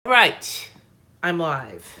right, I'm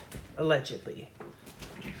live, allegedly.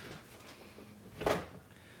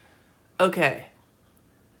 Okay,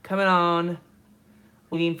 coming on,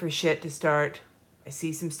 waiting for shit to start. I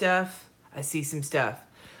see some stuff.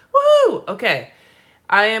 Woo! Okay,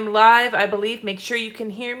 I am live, I believe. Make sure you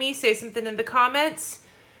can hear me. Say something in the comments.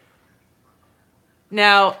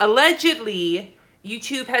 Now, allegedly,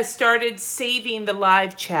 YouTube has started saving the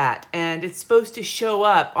live chat, and it's supposed to show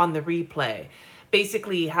up on the replay.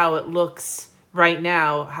 Basically, how it looks right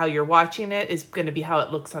now, how you're watching it, is going to be how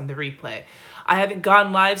it looks on the replay. I haven't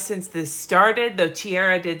gone live since this started, though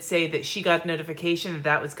Tiara did say that she got a notification that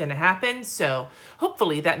that was going to happen. So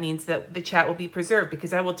hopefully that means that the chat will be preserved,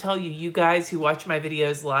 because I will tell you, you guys who watch my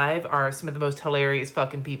videos live are some of the most hilarious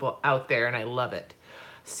fucking people out there, and I love it.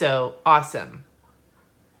 So awesome.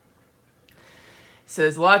 So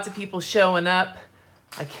there's lots of people showing up.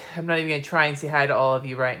 I'm not even going to try and say hi to all of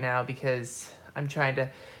you right now because I'm trying to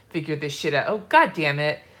figure this shit out. Oh, God damn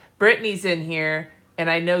it. Brittany's in here, and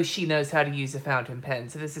I know she knows how to use a fountain pen,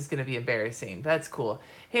 so this is going to be embarrassing. That's cool.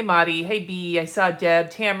 Hey, Madi. Hey, B. I saw Deb.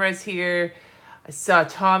 Tamara's here. I saw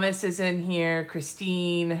Thomas is in here.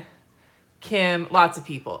 Christine. Kim. Lots of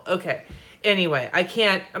people. Okay. Anyway, I'm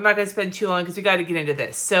not going to spend too long because we got to get into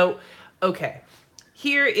this. So, okay.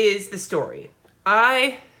 Here is the story.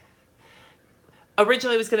 I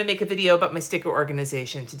originally was going to make a video about my sticker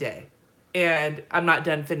organization today, and I'm not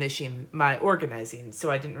done finishing my organizing, so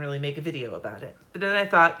I didn't really make a video about it. But then I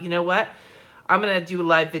thought, you know what? I'm going to do a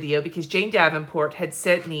live video because Jane Davenport had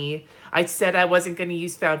sent me, I said I wasn't going to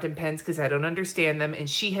use fountain pens because I don't understand them, and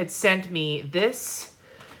she had sent me this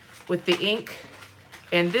with the ink,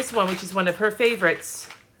 and this one, which is one of her favorites,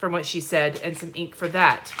 from what she said, and some ink for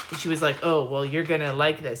that. And she was like, oh, well, you're gonna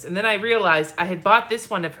like this. And then I realized I had bought this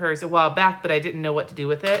one of hers a while back, but I didn't know what to do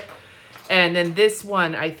with it. And then this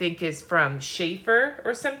one, I think, is from Schaefer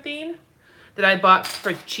or something that I bought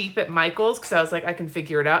for cheap at Michael's because I was like, I can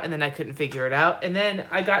figure it out. And then I couldn't figure it out. And then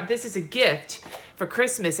I got this as a gift for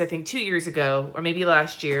Christmas, I think 2 years ago, or maybe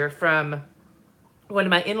last year, from one of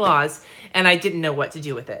my in-laws, and I didn't know what to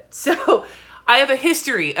do with it. So I have a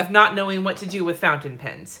history of not knowing what to do with fountain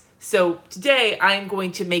pens. So today I'm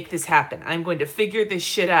going to make this happen. I'm going to figure this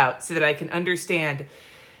shit out so that I can understand,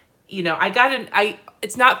 you know,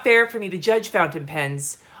 it's not fair for me to judge fountain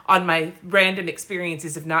pens on my random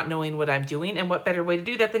experiences of not knowing what I'm doing. And what better way to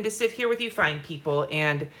do that than to sit here with you fine people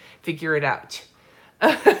and figure it out.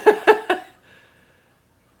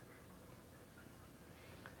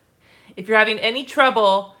 If you're having any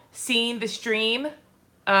trouble seeing the stream,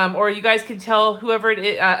 or you guys can tell whoever it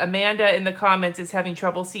is, Amanda in the comments is having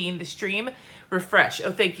trouble seeing the stream, refresh.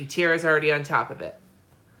 Oh, thank you. Tiara's already on top of it.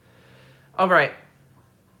 All right.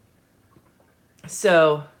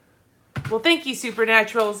 So, well, thank you,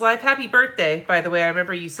 Supernatural's Life. Happy birthday, by the way. I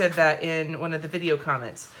remember you said that in one of the video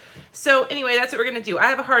comments. So anyway, that's what we're going to do. I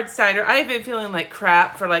have a hard cider. I've been feeling like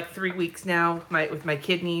crap for like 3 weeks now with my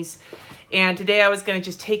kidneys. And today I was going to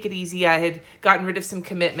just take it easy. I had gotten rid of some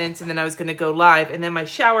commitments, and then I was going to go live. And then my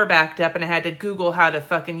shower backed up, and I had to Google how to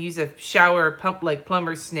fucking use a shower pump like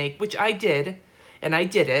plumber's snake, which I did. And I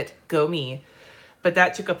did it. Go me. But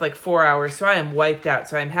that took up like 4 hours, so I am wiped out.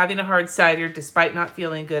 So I'm having a hard cider despite not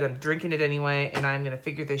feeling good. I'm drinking it anyway, and I'm going to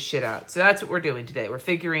figure this shit out. So that's what we're doing today. We're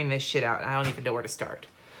figuring this shit out. I don't even know where to start.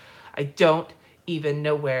 I don't even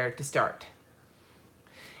know where to start.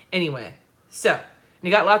 Anyway, so and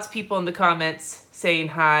you got lots of people in the comments saying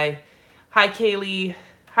hi. Hi, Kaylee.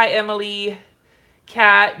 Hi, Emily.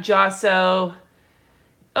 Kat, Josso.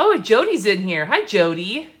 Oh, Jody's in here. Hi,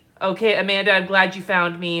 Jody. Okay, Amanda, I'm glad you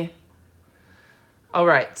found me. All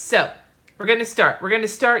right, so we're going to start. We're going to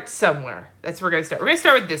start somewhere. That's where we're going to start. We're going to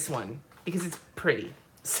start with this one because it's pretty.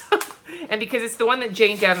 So, and because it's the one that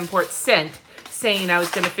Jane Davenport sent saying I was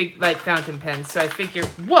going to like fountain pens. So I figured,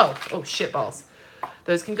 whoa, oh, shit balls.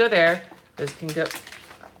 Those can go there. Those can go.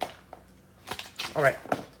 All right.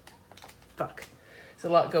 Fuck. There's a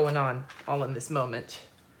lot going on all in this moment.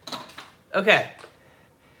 Okay.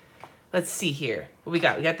 Let's see here. What we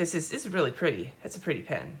got? We got this. This is really pretty. That's a pretty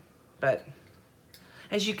pen. But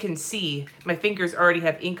as you can see, my fingers already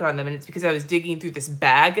have ink on them, and it's because I was digging through this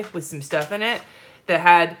bag with some stuff in it that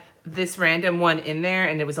had this random one in there,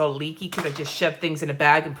 and it was all leaky because I just shoved things in a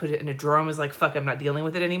bag and put it in a drawer and was like, fuck, I'm not dealing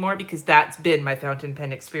with it anymore, because that's been my fountain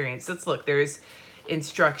pen experience. Let's look. There's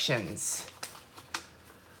instructions.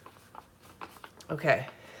 Okay.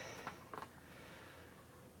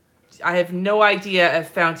 I have no idea if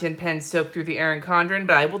fountain pens soak through the Erin Condren,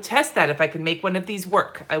 but I will test that if I can make one of these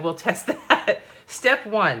work. I will test that. Step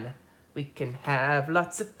 1, we can have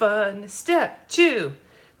lots of fun. Step 2,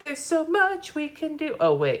 There's so much we can do.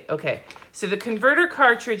 Oh, wait. Okay. So the converter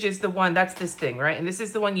cartridge is the one, that's this thing, right? And this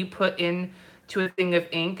is the one you put in to a thing of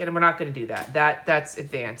ink, and we're not going to do that. That's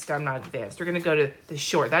advanced. I'm not advanced. We're going to go to the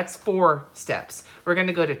short. That's 4 steps. We're going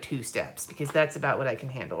to go to 2 steps because that's about what I can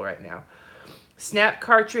handle right now. Snap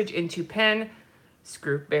cartridge into pen,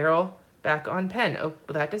 screw barrel back on pen. Oh,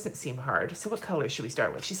 well, that doesn't seem hard. So what color should we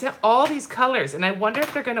start with? She sent all these colors, and I wonder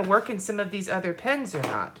if they're going to work in some of these other pens or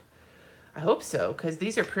not. I hope so, because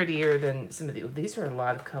these are prettier than some of the... These are a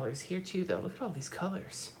lot of colors here, too, though. Look at all these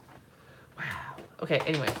colors. Wow. Okay,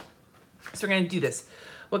 anyway. So we're going to do this.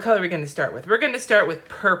 What color are we going to start with? We're going to start with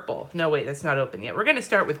purple. No, wait, that's not open yet. We're going to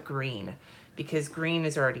start with green, because green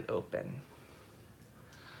is already open.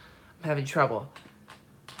 I'm having trouble.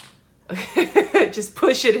 Just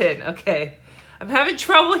push it in. Okay. I'm having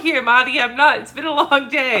trouble here, Madi. I'm not. It's been a long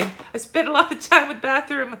day. I spent a lot of time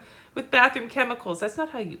with bathroom chemicals. That's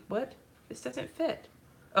not how you... What? This doesn't fit.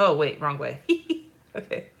 Oh, wait, wrong way.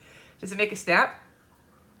 Okay. Does it make a snap?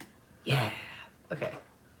 Yeah. Okay.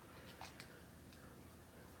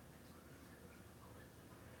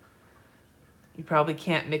 You probably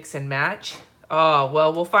can't mix and match. Oh,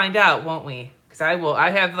 well, we'll find out, won't we? Because I will.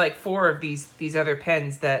 I have like 4 of these other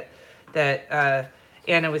pens that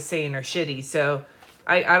Anna was saying are shitty. So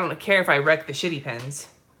I don't care if I wreck the shitty pens.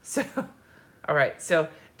 So, all right. So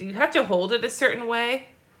do you have to hold it a certain way?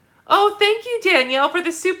 Oh, thank you, Danielle, for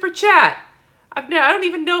the super chat. I don't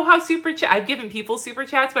even know how super chat. I've given people super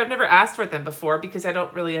chats, but I've never asked for them before because I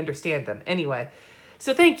don't really understand them. Anyway,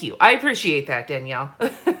 so thank you. I appreciate that, Danielle.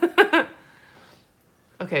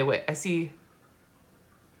 Okay, wait. I see.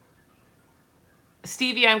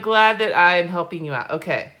 Stevie, I'm glad that I'm helping you out.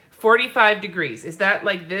 Okay, 45 degrees. Is that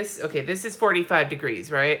like this? Okay, this is 45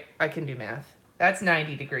 degrees, right? I can do math. That's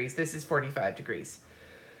 90 degrees. This is 45 degrees.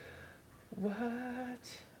 What?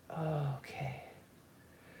 Okay.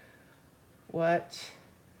 What?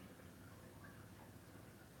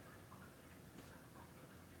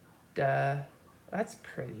 Duh. That's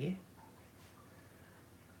pretty.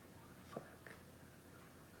 Fuck.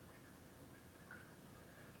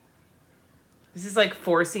 This is like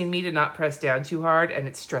forcing me to not press down too hard, and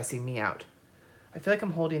it's stressing me out. I feel like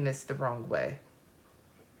I'm holding this the wrong way.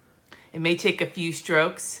 It may take a few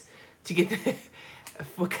strokes to get the...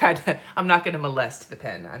 What kind of... I'm not going to molest the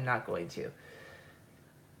pen. I'm not going to.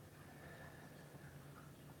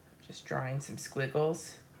 Just drawing some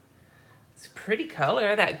squiggles. It's a pretty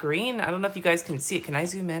color, that green. I don't know if you guys can see it. Can I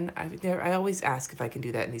zoom in? I always ask if I can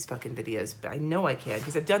do that in these fucking videos, but I know I can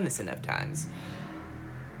because I've done this enough times.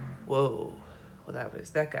 Whoa. Well,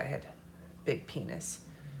 that guy had a big penis.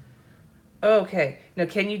 Okay. Now,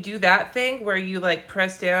 can you do that thing where you like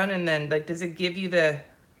press down and then like, does it give you the...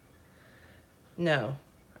 No.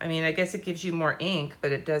 I mean, I guess it gives you more ink,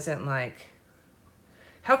 but it doesn't like...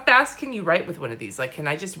 How fast can you write with one of these? Like, can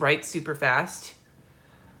I just write super fast?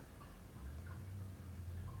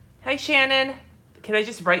 Hi, Shannon. Can I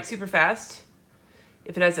just write super fast?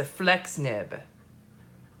 If it has a flex nib.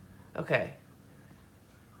 Okay.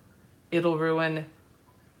 It'll ruin...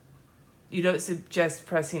 You don't suggest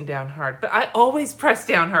pressing down hard. But I always press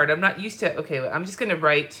down hard. I'm not used to... Okay, I'm just going to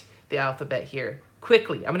write the alphabet here.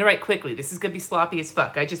 Quickly. I'm going to write quickly. This is going to be sloppy as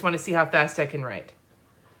fuck. I just want to see how fast I can write.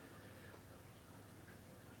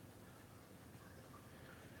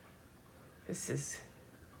 This is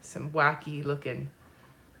some wacky looking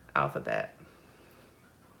alphabet.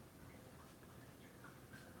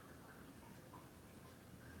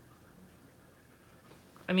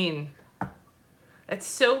 I mean, it's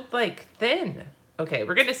so like thin. Okay,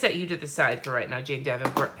 we're going to set you to the side for right now, Jane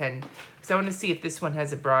Davenport pen, because I want to see if this one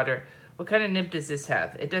has a broader... What kind of nib does this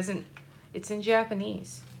have? It doesn't... It's in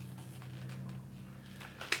Japanese.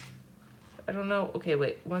 I don't know. Okay,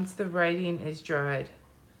 wait. Once the writing is dried...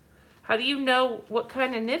 How do you know what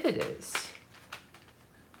kind of nib it is?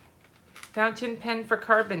 Fountain pen for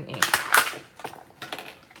carbon ink.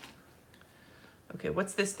 Okay,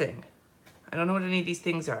 what's this thing? I don't know what any of these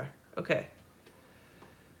things are. Okay.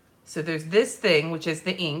 So there's this thing, which is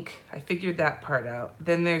the ink. I figured that part out.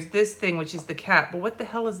 Then there's this thing, which is the cap. But what the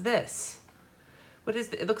hell is this? What is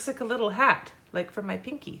it? It looks like a little hat, like from my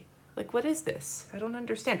pinky. Like, what is this? I don't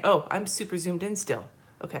understand. Oh, I'm super zoomed in still.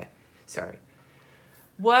 Okay, sorry.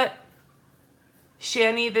 What?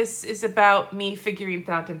 Shani, this is about me figuring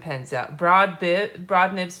fountain pens out. Broad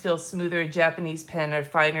nibs feel smoother. Japanese pen are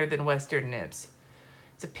finer than Western nibs.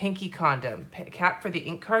 It's a pinky condom. Cap for the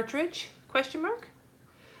ink cartridge? Question mark?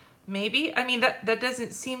 Maybe. I mean, that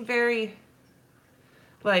doesn't seem very,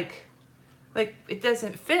 like it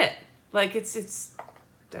doesn't fit. Like it's,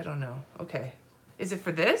 I don't know. Okay. Is it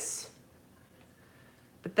for this?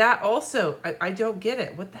 But that also, I don't get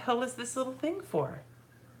it. What the hell is this little thing for?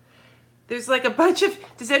 There's like a bunch of,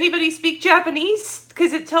 does anybody speak Japanese?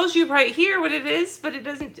 Because it tells you right here what it is, but it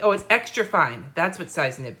doesn't, oh, it's extra fine. That's what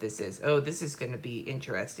size nib this is. Oh, this is going to be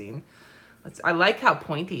interesting. I like how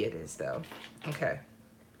pointy it is though. Okay.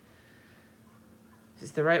 Is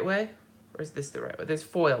this the right way? Or is this the right way? There's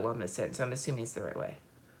foil on this end, so I'm assuming it's the right way.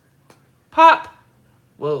 Pop!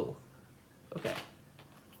 Whoa. Okay.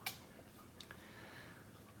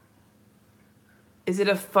 Is it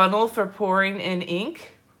a funnel for pouring in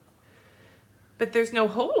ink? But there's no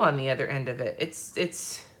hole on the other end of it. It's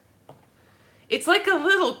like a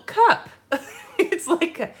little cup. It's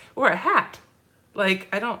like or a hat. Like,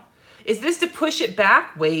 I don't, is this to push it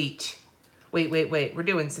back? Wait. We're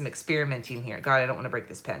doing some experimenting here. God, I don't want to break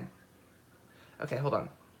this pen. Okay, hold on.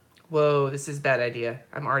 Whoa, this is a bad idea.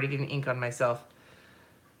 I'm already getting ink on myself.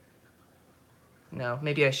 No,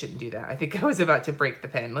 maybe I shouldn't do that. I think I was about to break the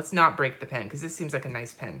pen. Let's not break the pen because this seems like a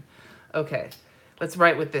nice pen. Okay, let's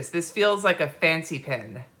write with this. This feels like a fancy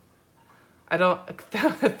pen. A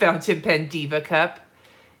fountain pen diva cup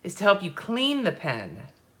is to help you clean the pen.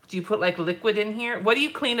 Do you put like liquid in here? What do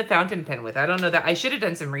you clean a fountain pen with? I don't know that. I should have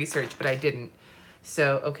done some research, but I didn't.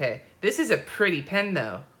 So, okay. This is a pretty pen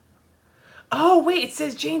though. Oh, wait, it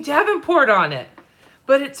says Jane Davenport on it.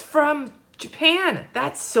 But it's from Japan.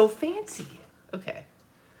 That's so fancy. Okay.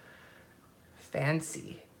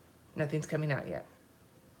 Fancy. Nothing's coming out yet.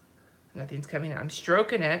 Nothing's coming out. I'm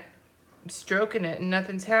stroking it. I'm stroking it and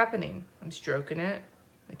nothing's happening. I'm stroking it.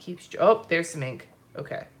 I keep oh, there's some ink.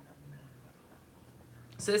 Okay.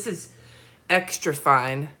 So this is extra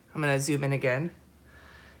fine. I'm going to zoom in again.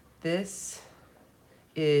 This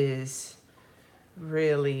is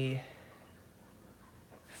really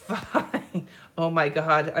fine. Oh my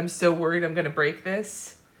God. I'm so worried I'm going to break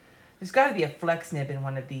this. There's got to be a flex nib in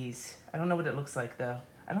one of these. I don't know what it looks like though.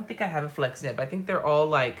 I don't think I have a flex nib. I think they're all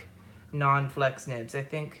like non-flex nibs, I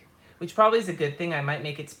think, which probably is a good thing. I might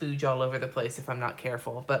make it spooge all over the place if I'm not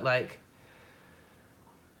careful, but like,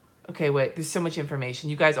 okay, wait, there's so much information.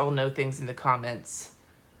 You guys all know things in the comments.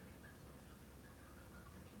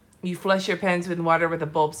 You flush your pens with water with a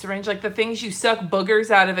bulb syringe, like the things you suck boogers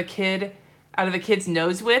out of a kid's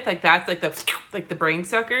nose with, like that's like the brain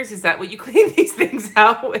suckers. Is that what you clean these things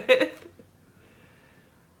out with?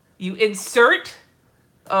 You insert.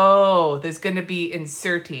 Oh, there's going to be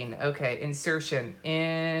inserting. Okay, insertion.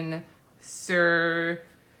 Insertion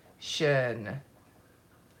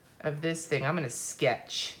of this thing. I'm going to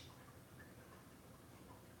sketch.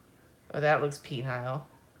 Oh, that looks penile.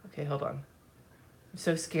 Okay, hold on. I'm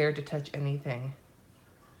so scared to touch anything.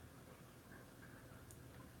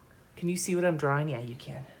 Can you see what I'm drawing? Yeah, you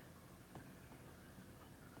can.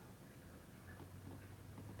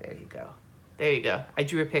 There you go. There you go. I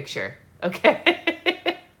drew a picture. Okay.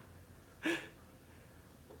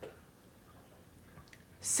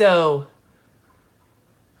 So,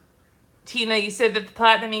 Tina, you said that the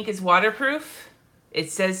platinum ink is waterproof? It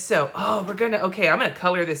says so. Oh, okay, I'm gonna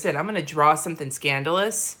color this in. I'm gonna draw something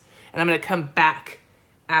scandalous, and I'm gonna come back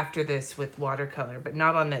after this with watercolor, but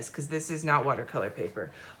not on this, because this is not watercolor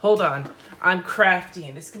paper. Hold on, I'm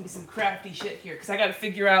crafting. This can be some crafty shit here, because I gotta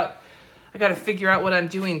figure out what I'm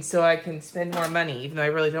doing so I can spend more money, even though I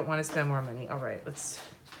really don't want to spend more money. All right,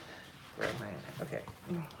 okay,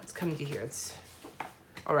 let's come to here.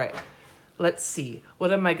 All right, let's see.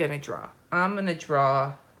 What am I gonna draw? I'm gonna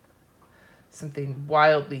draw something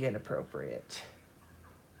wildly inappropriate.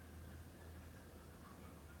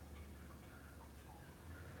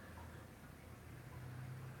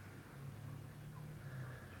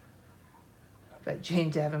 But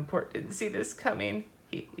Jane Davenport didn't see this coming.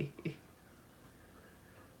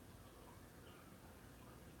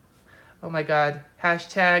 Oh my God,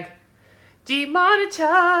 hashtag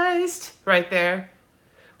demonetized right there.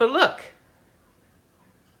 But look,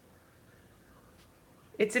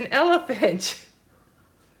 it's an elephant.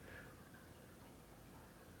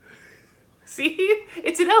 See,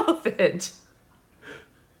 it's an elephant.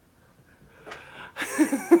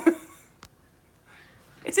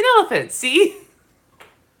 It's an elephant, see?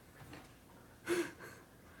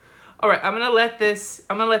 All right, I'm gonna let this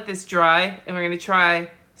dry, and we're gonna try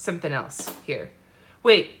something else here.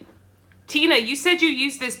 Wait, Tina, you said you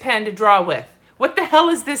used this pen to draw with. What the hell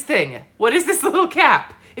is this thing? What is this little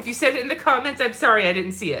cap? If you said it in the comments, I'm sorry, I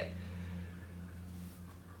didn't see it.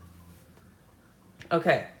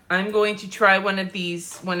 Okay, I'm going to try one of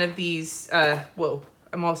these, whoa,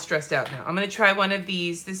 I'm all stressed out now. I'm gonna try one of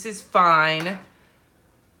these. This is fine.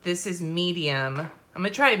 This is medium. I'm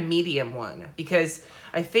going to try a medium one because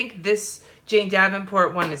I think this Jane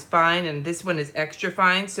Davenport one is fine and this one is extra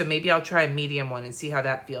fine. So maybe I'll try a medium one and see how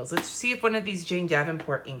that feels. Let's see if one of these Jane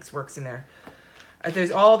Davenport inks works in there.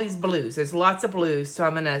 There's all these blues. There's lots of blues. So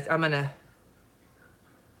I'm gonna.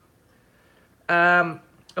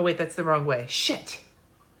 Oh wait, that's the wrong way. Shit.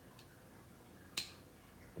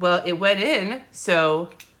 Well, it went in, so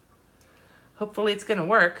hopefully it's gonna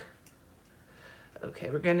work. Okay,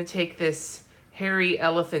 we're gonna take this hairy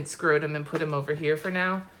elephant scrotum and put him over here for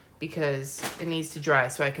now because it needs to dry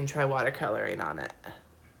so I can try watercoloring on it.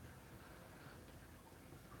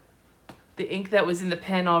 The ink that was in the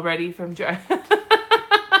pen already from dry.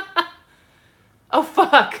 Oh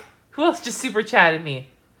fuck! Who else just super chatted me?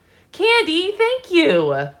 Candy, thank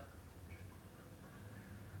you.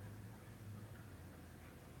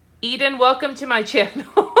 Eden, welcome to my channel.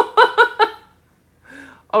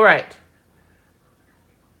 All right.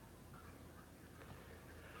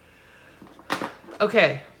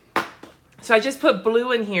 Okay. So I just put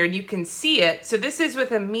blue in here and you can see it. So this is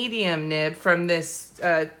with a medium nib from this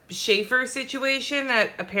Schaefer situation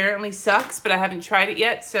that apparently sucks, but I haven't tried it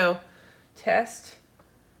yet. So test.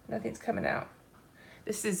 Nothing's coming out.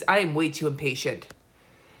 I am way too impatient.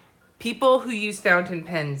 People who use fountain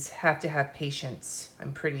pens have to have patience,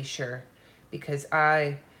 I'm pretty sure, because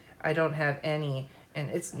I don't have any, and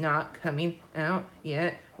it's not coming out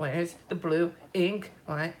yet. Where's the blue ink?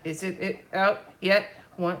 Why isn't it out yet?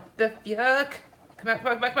 What the yuck? Come out, come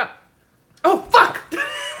out, come out, come out. Oh, fuck!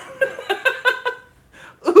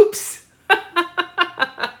 Oops.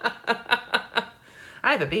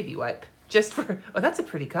 I have a baby wipe, just for, oh, that's a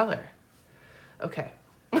pretty color. Okay.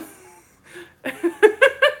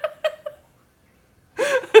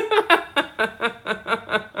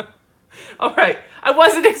 All right. I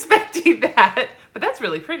wasn't expecting that, but that's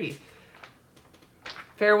really pretty.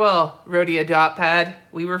 Farewell, Rhodia Dot Pad.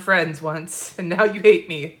 We were friends once, and now you hate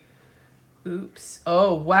me. Oops.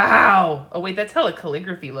 Oh, wow. Oh, wait, that's hella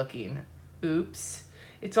calligraphy looking. Oops.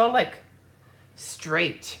 It's all, like,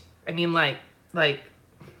 straight. I mean, like a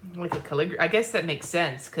calligraphy. I guess that makes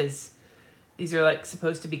sense, because these are, like,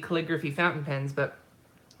 supposed to be calligraphy fountain pens, but,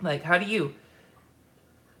 like, how do you...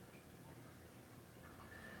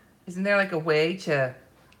 Isn't there, like, a way to...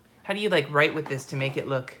 How do you, like, write with this to make it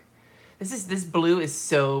look... This blue is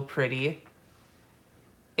so pretty.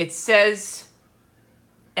 It says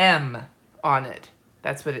M on it.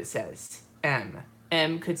 That's what it says. M.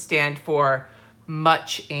 M could stand for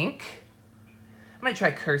much ink. I'm going to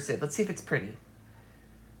try cursive. Let's see if it's pretty.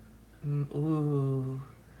 Ooh.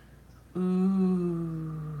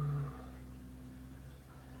 Ooh.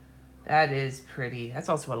 That is pretty. That's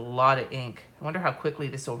also a lot of ink. I wonder how quickly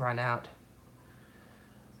this will run out.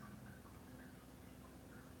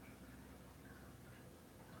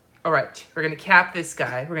 All right, we're gonna cap this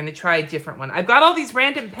guy. We're gonna try a different one. I've got all these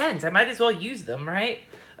random pens. I might as well use them, right?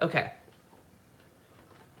 Okay.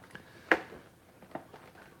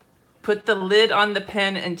 Put the lid on the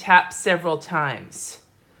pen and tap several times.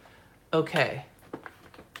 Okay.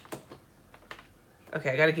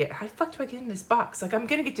 Okay, I gotta get, how the fuck do I get in this box? Like, I'm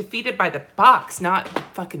gonna get defeated by the box, not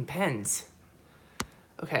fucking pens.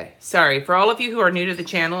 Okay, sorry. For all of you who are new to the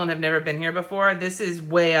channel and have never been here before, this is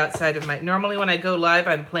way outside of my... Normally when I go live,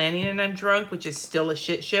 I'm planning and I'm drunk, which is still a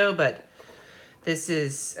shit show, but this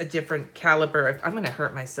is a different caliber of... I'm gonna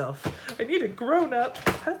hurt myself. I need a grown-up.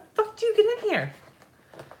 How the fuck do you get in here?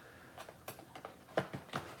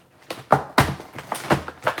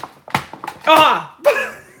 Ah!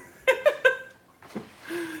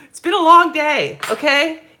 It's been a long day,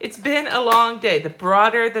 okay? It's been a long day. The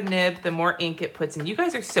broader the nib, the more ink it puts in. You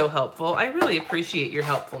guys are so helpful. I really appreciate your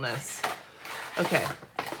helpfulness. Okay.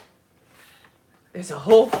 There's a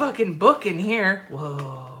whole fucking book in here.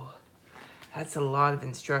 Whoa. That's a lot of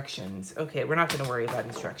instructions. Okay, we're not going to worry about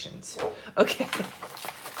instructions. Okay.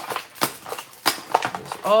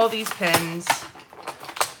 There's all these pens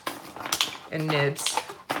and nibs.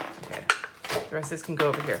 Okay. The rest of this can go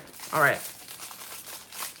over here. All right.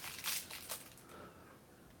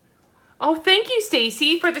 Oh, thank you,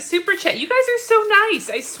 Stacy, for the super chat. You guys are so nice.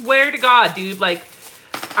 I swear to God, dude. Like,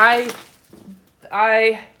 I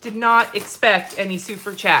did not expect any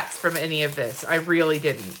super chats from any of this. I really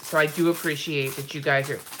didn't. So I do appreciate that you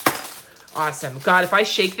guys are awesome. God, if I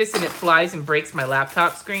shake this and it flies and breaks my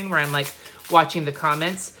laptop screen where I'm, like, watching the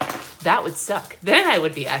comments, that would suck. Then I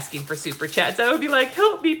would be asking for super chats. I would be like,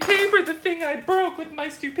 help me pay for the thing I broke with my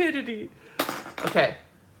stupidity. Okay.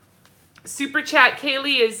 Super chat,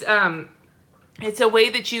 Kaylee, is it's a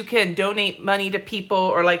way that you can donate money to people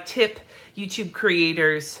or like tip YouTube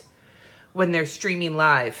creators when they're streaming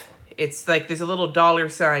live. It's like there's a little dollar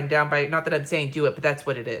sign down by, not that I'm saying do it, but that's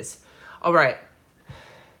what it is. All right.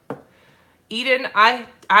 Eden,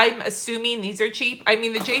 I'm assuming these are cheap. I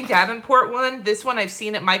mean, the Jane Davenport one, this one I've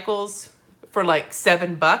seen at Michael's for like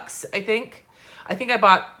 $7, I think. I think I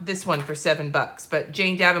bought this one for $7, but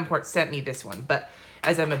Jane Davenport sent me this one. But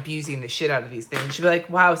as I'm abusing the shit out of these things, she'll be like,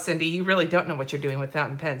 wow, Cindy, you really don't know what you're doing with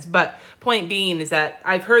fountain pens. But point being is that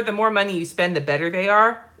I've heard the more money you spend, the better they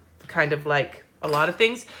are. Kind of like a lot of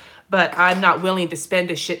things. But I'm not willing to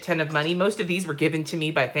spend a shit ton of money. Most of these were given to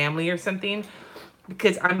me by family or something,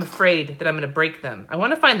 because I'm afraid that I'm going to break them. I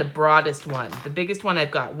want to find the broadest one, the biggest one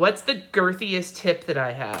I've got. What's the girthiest tip that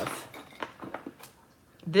I have?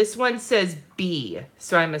 This one says B,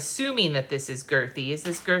 so I'm assuming that this is girthy. Is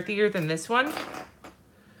this girthier than this one?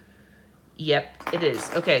 Yep, it is.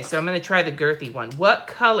 Okay, so I'm going to try the girthy one. What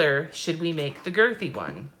color should we make the girthy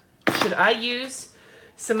one? Should I use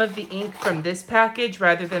some of the ink from this package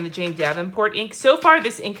rather than the Jane Davenport ink? So far,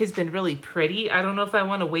 this ink has been really pretty. I don't know if I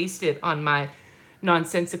want to waste it on my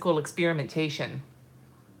nonsensical experimentation.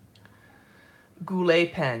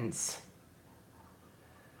 Goulet pens.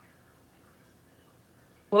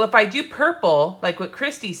 Well, if I do purple, like what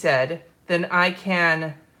Christy said, then I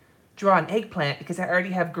can draw an eggplant because I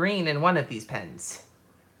already have green in one of these pens.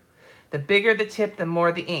 The bigger the tip, the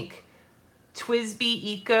more the ink.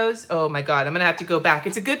 Twisby Ecos. Oh my God, I'm going to have to go back.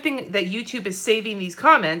 It's a good thing that YouTube is saving these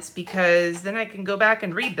comments because then I can go back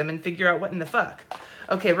and read them and figure out what in the fuck.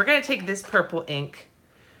 Okay, we're going to take this purple ink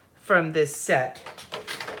from this set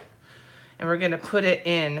and we're going to put it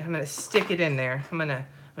in. I'm going to stick it in there. I'm going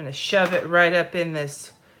to shove it right up in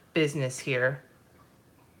this business here.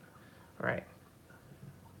 All right.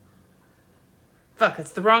 Fuck,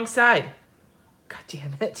 it's the wrong side. God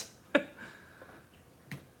damn it.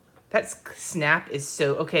 That snap is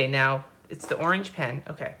so... Okay, now it's the orange pen.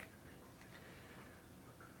 Okay.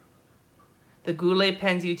 The Goulet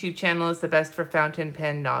Pens YouTube channel is the best for fountain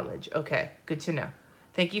pen knowledge. Okay, good to know.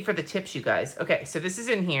 Thank you for the tips, you guys. Okay, so this is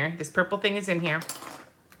in here. This purple thing is in here.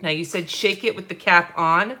 Now, you said shake it with the cap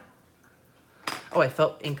on. Oh, I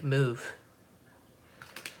felt ink move.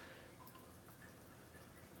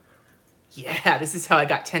 Yeah, this is how I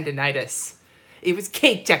got tendinitis. It was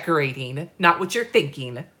cake decorating, not what you're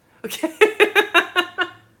thinking. Okay.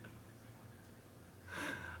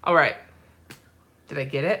 All right. Did I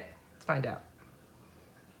get it? Let's find out.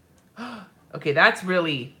 Okay,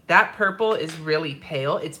 that purple is really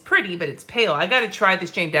pale. It's pretty, but it's pale. I got to try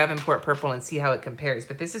this Jane Davenport purple and see how it compares,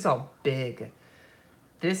 but this is all big.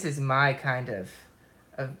 This is my kind of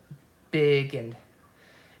big and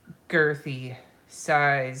girthy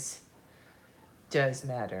size does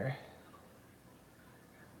matter.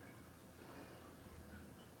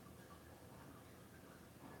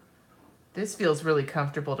 This feels really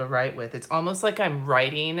comfortable to write with. It's almost like I'm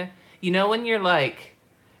writing. You know when you're like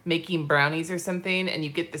making brownies or something and you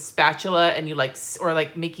get the spatula and you like, or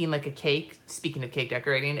like making like a cake, speaking of cake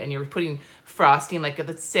decorating, and you're putting frosting, like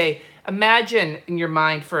let's say, imagine in your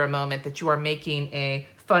mind for a moment that you are making a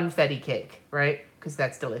funfetti cake, right? Because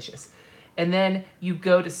that's delicious. And then you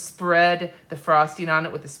go to spread the frosting on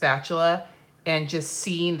it with a spatula and just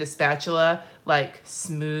seeing the spatula like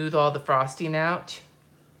smooth all the frosting out.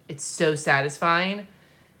 It's so satisfying.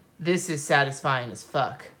 This is satisfying as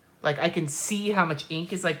fuck. Like I can see how much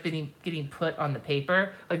ink is like getting put on the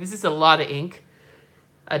paper. Like this is a lot of ink.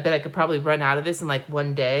 I bet I could probably run out of this in like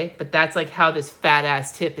one day, but that's like how this fat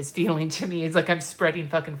ass tip is feeling to me. It's like I'm spreading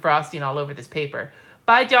fucking frosting all over this paper.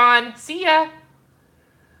 Bye, Dawn. See ya.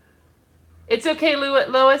 It's okay,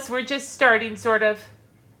 Lois. We're just starting, sort of.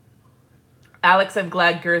 Alex, I'm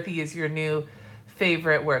glad girthy is your new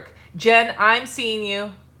favorite work. Jen, I'm seeing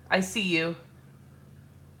you. I see you.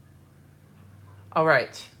 All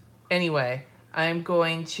right. Anyway, I'm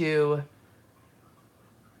going to...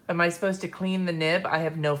 Am I supposed to clean the nib? I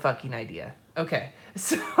have no fucking idea. Okay.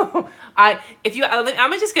 So, I'm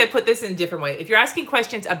just going to put this in a different way. If you're asking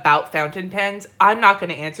questions about fountain pens, I'm not going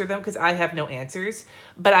to answer them because I have no answers.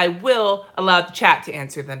 But I will allow the chat to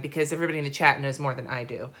answer them because everybody in the chat knows more than I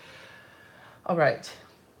do. All right.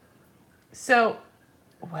 So...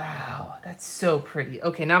 Wow, that's so pretty.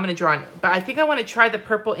 Okay, now I'm going to draw on. But I think I want to try the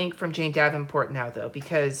purple ink from Jane Davenport now, though,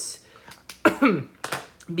 because the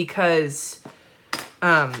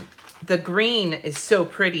green is so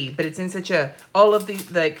pretty, but it's in such a, all of the,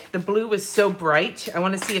 like, the blue is so bright. I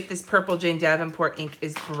want to see if this purple Jane Davenport ink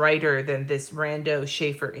is brighter than this rando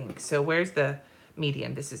Schaefer ink. So where's the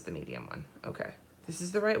medium? This is the medium one. Okay, this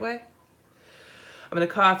is the right way? I'm going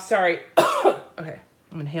to cough. Sorry. Okay,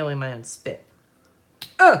 I'm inhaling my own spit.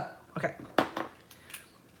 Okay.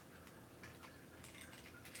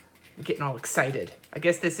 I'm getting all excited. I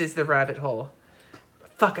guess this is the rabbit hole.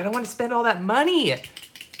 Fuck, I don't want to spend all that money.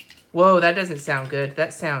 Whoa, that doesn't sound good.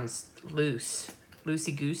 That sounds loose.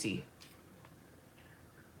 Loosey-goosey.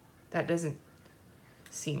 That doesn't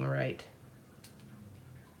seem right.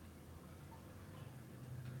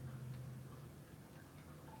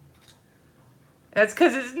 That's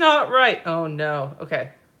because it's not right. Oh, no. Okay.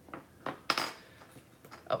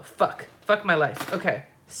 Oh, fuck. Fuck my life. Okay.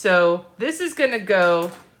 So this is going to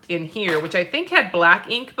go in here, which I think had black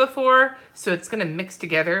ink before. So it's going to mix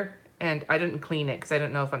together. And I didn't clean it because I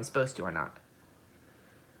don't know if I'm supposed to or not.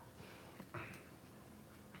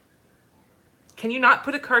 Can you not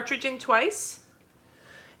put a cartridge in twice?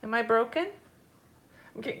 Am I broken?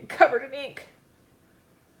 I'm getting covered in ink.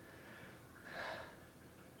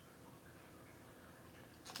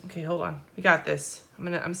 Okay, hold on. We got this.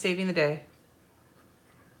 I'm saving the day.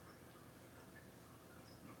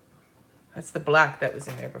 That's the black that was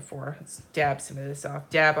in there before. Let's dab some of this off.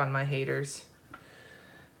 Dab on my haters.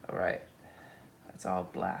 All right. That's all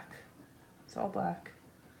black. It's all black.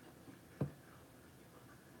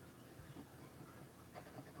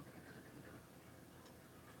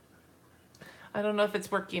 I don't know if it's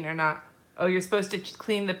working or not. Oh, you're supposed to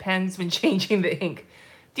clean the pens when changing the ink.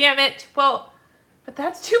 Damn it. Well, but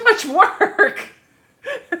that's too much work.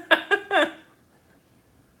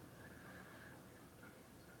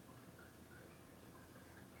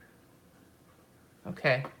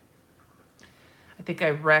 Okay. I think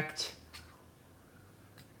I wrecked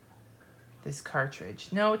this cartridge.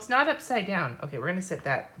 No, it's not upside down. Okay, we're going to set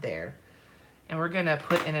that there. And we're going to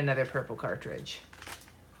put in another purple cartridge.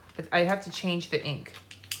 But I have to change the ink.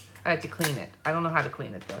 I have to clean it. I don't know how to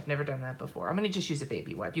clean it, though. I've never done that before. I'm going to just use a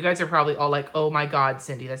baby wipe. You guys are probably all like, oh my God,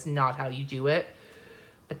 Cindy, that's not how you do it.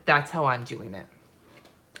 But that's how I'm doing it.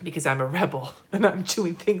 Because I'm a rebel and I'm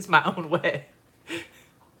doing things my own way.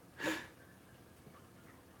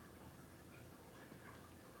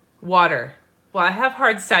 Water. Well, I have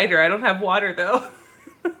hard cider. I don't have water, though.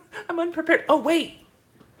 I'm unprepared. Oh, wait.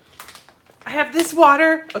 I have this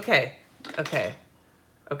water. Okay. Okay.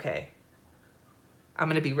 Okay. I'm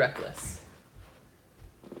going to be reckless.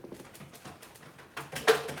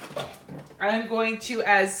 I'm going to,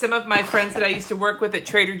 as some of my friends that I used to work with at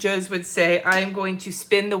Trader Joe's would say, I'm going to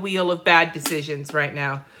spin the wheel of bad decisions right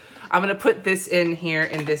now. I'm going to put this in here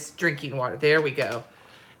in this drinking water. There we go.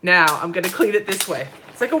 Now, I'm going to clean it this way.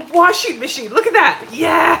 It's like a washing machine. Look at that.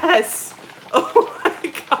 Yes. Oh,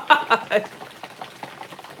 my God.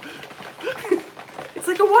 It's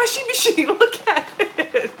like a washing machine. Look at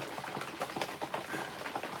it.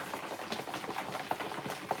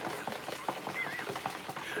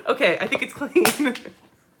 Okay, I think it's clean.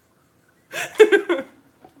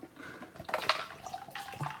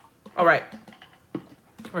 All right.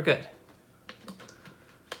 We're good.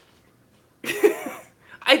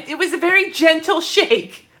 It was a very gentle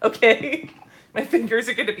shake, okay? My fingers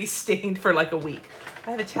are going to be stained for like a week.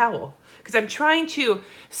 I have a towel because I'm trying to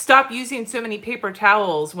stop using so many paper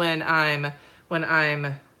towels when I'm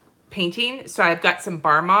painting. So I've got some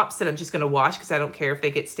bar mops that I'm just going to wash because I don't care if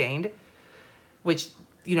they get stained, which,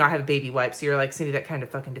 you know, I have a baby wipe. So you're like, Cindy, that kind of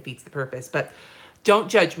fucking defeats the purpose. But don't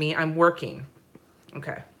judge me. I'm working.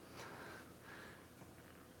 Okay.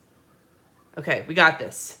 Okay, we got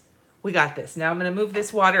this. We got this. Now I'm going to move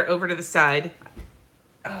this water over to the side.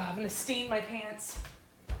 I'm going to stain my pants.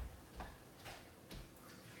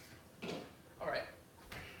 All right.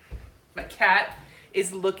 My cat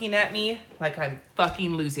is looking at me like I'm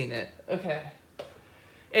fucking losing it. Okay.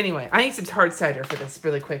 Anyway, I need some hard cider for this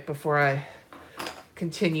really quick before I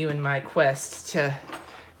continue in my quest to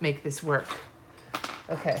make this work.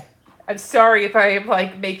 Okay. I'm sorry if I am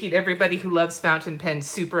like making everybody who loves fountain pens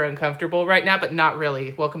super uncomfortable right now, but not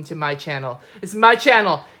really. Welcome to my channel. This is my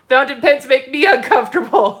channel. Fountain pens make me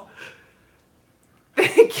uncomfortable.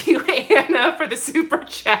 Thank you, Anna, for the super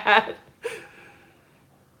chat.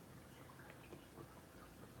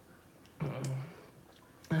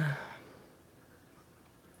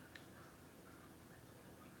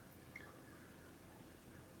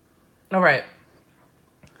 All right.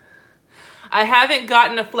 I haven't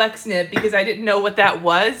gotten a flex nib because I didn't know what that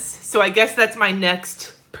was. So I guess that's my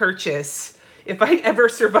next purchase if I ever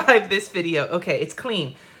survive this video. Okay, it's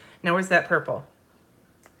clean. Now where's that purple?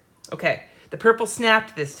 Okay, the purple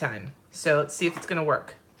snapped this time. So let's see if it's gonna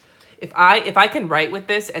work. If I can write with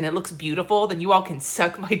this and it looks beautiful, then you all can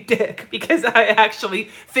suck my dick because I actually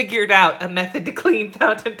figured out a method to clean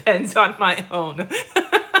fountain pens on my own.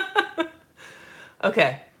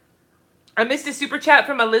 Okay. I missed a super chat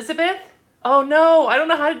from Elizabeth. Oh no, I don't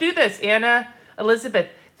know how to do this, Anna. Elizabeth,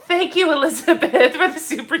 Thank you, Elizabeth, for the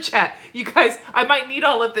super chat. You guys, I might need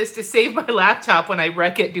all of this to save my laptop when I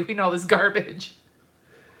wreck it doing all this garbage.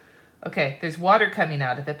 Okay, there's water coming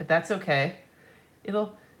out of it, but that's okay.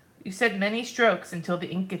 You said many strokes until the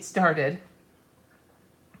ink gets started.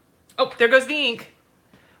 Oh, there goes the ink.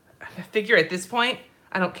 I figure at this point,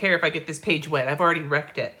 I don't care if I get this page wet. I've already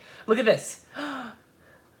wrecked it. Look at this.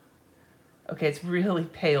 Okay, it's really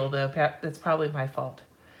pale though. That's probably my fault.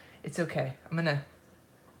 It's okay.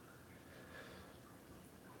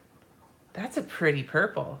 That's a pretty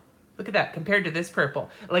purple. Look at that compared to this purple.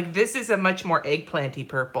 Like this is a much more eggplanty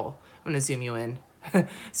purple. I'm gonna zoom you in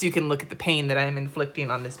so you can look at the pain that I'm inflicting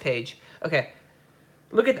on this page. Okay,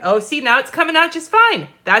 look at, oh, see, now it's coming out just fine.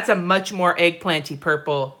 That's a much more eggplanty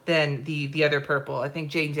purple than the other purple. I think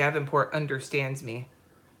Jane Davenport understands me.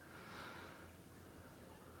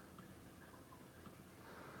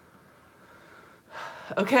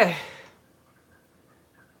 Okay.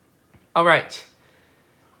 All right.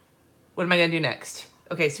 What am I gonna do next?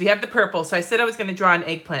 Okay, so we have the purple. So I said I was gonna draw an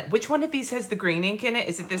eggplant. Which one of these has the green ink in it?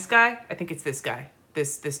 Is it this guy? I think it's this guy.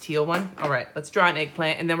 This teal one. All right, let's draw an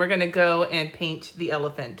eggplant, and then we're gonna go and paint the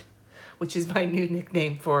elephant, which is my new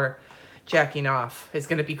nickname for jacking off. It's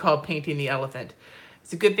gonna be called Painting the Elephant.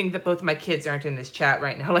 It's a good thing that both my kids aren't in this chat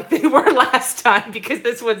right now like they were last time, because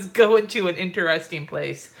this one's going to an interesting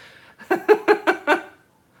place.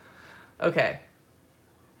 Okay.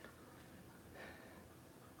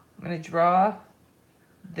 I'm gonna draw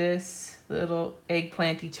this little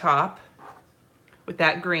eggplanty top with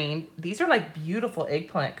that green. These are like beautiful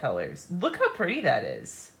eggplant colors. Look how pretty that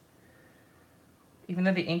is. Even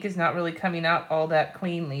though the ink is not really coming out all that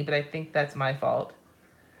cleanly, but I think that's my fault.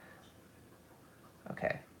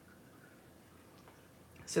 Okay.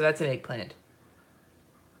 So that's an eggplant.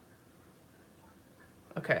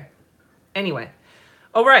 Okay. Anyway.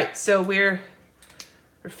 All right, so we're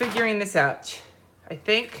figuring this out. I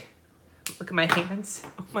think, look at my hands.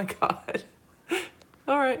 Oh my God.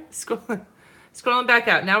 All right, scrolling back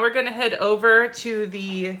out. Now we're gonna head over to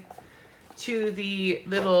the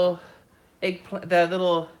little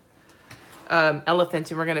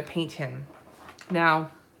elephant, and we're gonna paint him.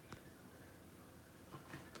 Now,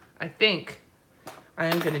 I think I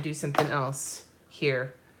am gonna do something else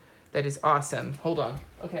here that is awesome. Hold on.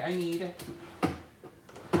 Okay, I need,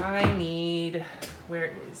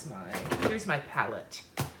 here's my palette.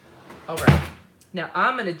 All right, now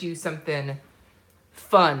I'm gonna do something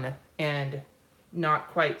fun and not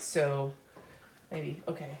quite so, maybe,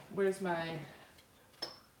 okay, where's my,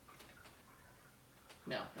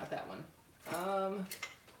 no, not that one.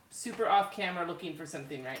 Super off camera looking for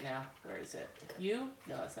something right now. Where is it? You?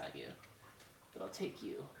 No, it's not you. But I'll take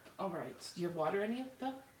you. All right, do you have water in you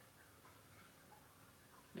though?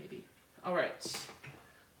 Maybe. All right.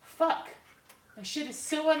 Fuck. My shit is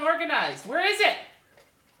so unorganized. Where is it?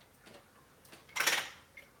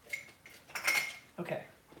 Okay.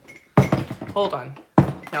 Hold on.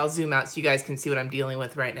 Now I'll zoom out so you guys can see what I'm dealing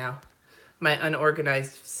with right now. My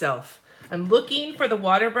unorganized self. I'm looking for the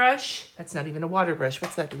water brush. That's not even a water brush.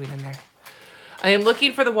 What's that doing in there? I am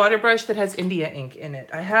looking for the water brush that has India ink in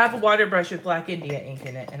it. I have a water brush with black India ink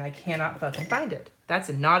in it, and I cannot fucking find it. That's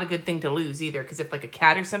not a good thing to lose either, because if like a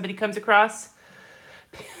cat or somebody comes across...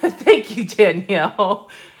 Thank you, Danielle.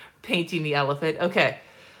 Painting the elephant. Okay.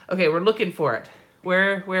 Okay, we're looking for it.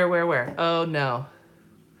 Where? Oh, no.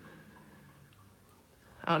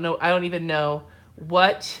 I don't know. I don't even know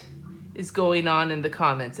what is going on in the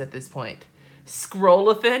comments at this point.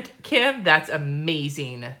 Scrollelephant, Kim? That's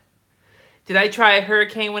amazing. Did I try a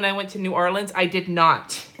hurricane when I went to New Orleans? I did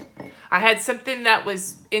not. I had something that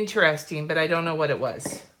was interesting, but I don't know what it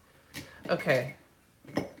was. Okay.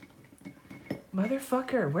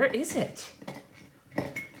 Motherfucker, where is it?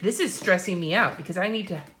 This is stressing me out because I need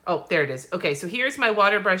to... Oh, there it is. Okay, so here's my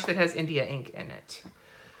water brush that has India ink in it.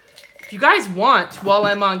 If you guys want, while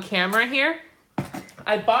I'm on camera here,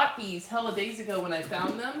 I bought these hella days ago when I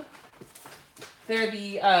found them. They're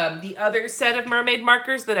the other set of mermaid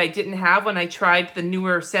markers that I didn't have when I tried the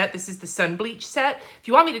newer set. This is the sun bleach set. If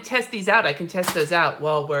you want me to test these out, I can test those out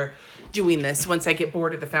while we're doing this once I get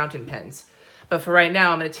bored of the fountain pens. But for right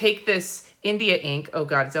now, I'm going to take this India ink. Oh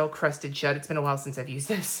God, it's all crusted shut. It's been a while since I've used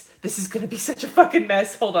this. This is going to be such a fucking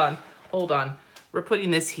mess. Hold on. We're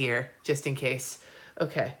putting this here just in case.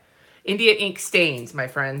 Okay. India ink stains, my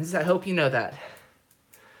friends. I hope you know that.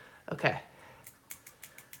 Okay.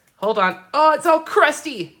 Hold on. Oh, it's all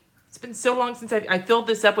crusty. It's been so long since I filled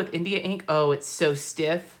this up with India ink. Oh, it's so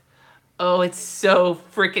stiff. Oh, it's so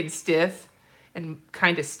freaking stiff and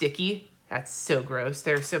kind of sticky. That's so gross.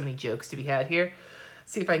 There are so many jokes to be had here.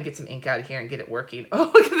 See if I can get some ink out of here and get it working.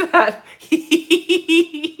 Oh, look at that.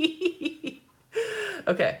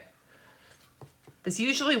 Okay. This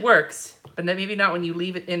usually works, but maybe not when you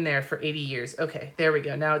leave it in there for 80 years. Okay, there we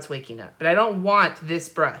go. Now it's waking up. But I don't want this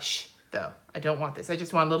brush, though. I don't want this. I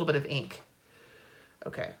just want a little bit of ink.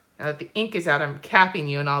 Okay, now that the ink is out, I'm capping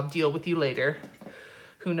you, and I'll deal with you later.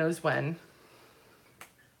 Who knows when.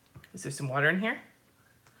 Is there some water in here?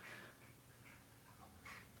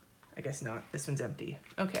 I guess not. This one's empty.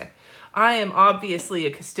 Okay. I am obviously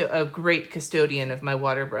a great custodian of my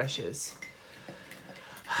water brushes.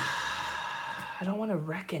 I don't want to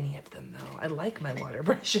wreck any of them, though. I like my water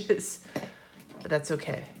brushes. But that's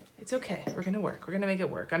okay. It's okay. We're going to work. We're going to make it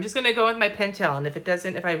work. I'm just going to go with my Pentel, and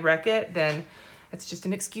if I wreck it, then it's just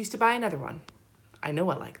an excuse to buy another one. I know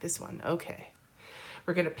I like this one. Okay.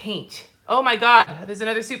 We're going to paint. Oh, my God. There's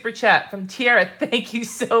another super chat from Tiara. Thank you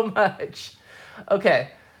so much. Okay.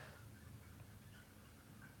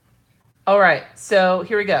 All right, so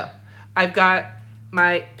here we go. I've got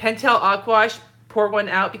my Pentel Aquash. Pour one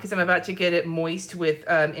out because I'm about to get it moist with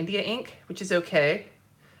India ink, which is okay.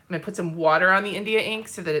 I'm gonna put some water on the India ink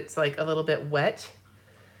so that it's like a little bit wet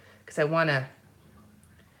because I wanna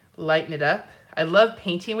lighten it up. I love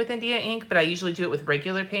painting with India ink, but I usually do it with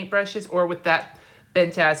regular paintbrushes or with that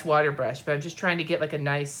bent-ass water brush, but I'm just trying to get like a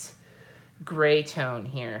nice gray tone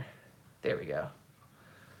here. There we go.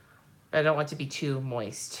 But I don't want it to be too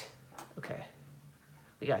moist. Okay,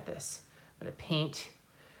 we got this. I'm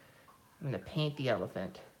gonna paint the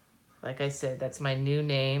elephant. Like I said, that's my new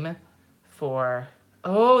name for,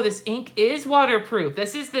 oh, this ink is waterproof.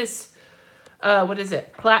 This is this, what is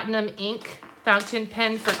it? Platinum ink fountain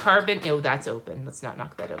pen for carbon. Oh, that's open. Let's not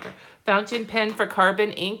knock that over. Fountain pen for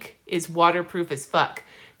carbon ink is waterproof as fuck.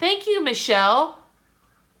 Thank you, Michelle.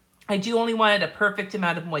 I do only wanted a perfect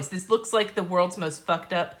amount of moist. This looks like the world's most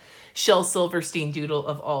fucked up Shel Silverstein doodle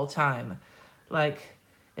of all time. Like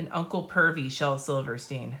an Uncle Pervy Shel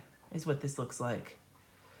Silverstein is what this looks like.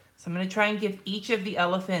 So I'm going to try and give each of the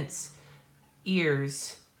elephant's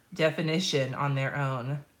ears definition on their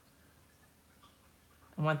own.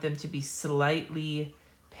 I want them to be slightly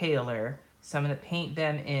paler. So I'm going to paint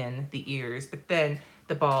them in the ears, but then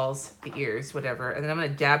the balls, the ears, whatever. And then I'm going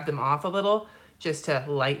to dab them off a little just to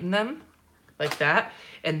lighten them like that.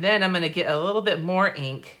 And then I'm going to get a little bit more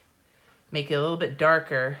ink, make it a little bit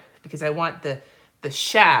darker because I want the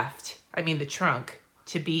shaft, I mean the trunk,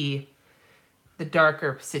 to be the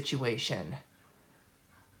darker situation.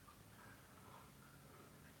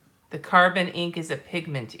 The carbon ink is a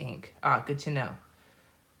pigment ink. Ah, good to know.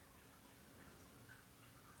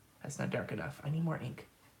 That's not dark enough. I need more ink.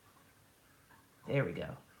 There we go.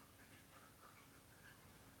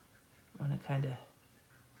 I want to kind of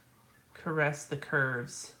caress the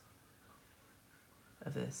curves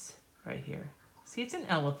of this right here. See, it's an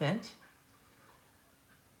elephant.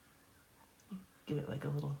 Give it like a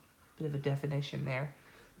little bit of a definition there.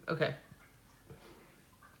 Okay.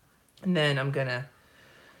 And then I'm gonna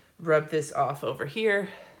rub this off over here.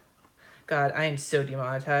 God, I am so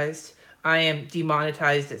demonetized. I am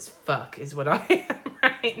demonetized as fuck is what I am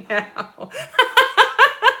right now.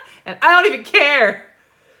 And I don't even care.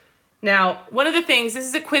 Now, one of the things, this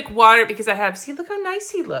is a quick water because I have, see, look how nice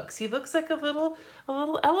he looks. He looks like a little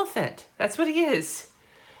elephant. That's what he is.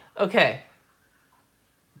 Okay.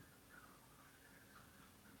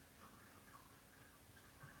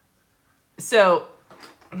 So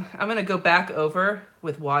I'm going to go back over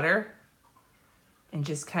with water and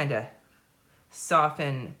just kind of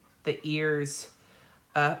soften the ears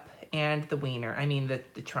up and the wiener. I mean the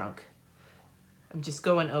trunk. I'm just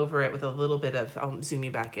going over it with a little bit of, I'll zoom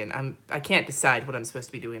you back in. I can't decide what I'm supposed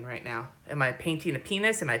to be doing right now. Am I painting a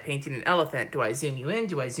penis? Am I painting an elephant? Do I zoom you in?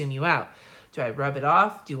 Do I zoom you out? Do I rub it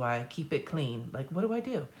off? Do I keep it clean? Like, what do I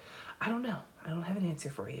do? I don't know. I don't have an answer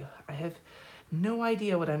for you. I have no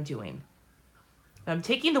idea what I'm doing. I'm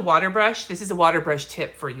taking the water brush. This is a water brush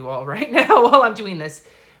tip for you all right now while I'm doing this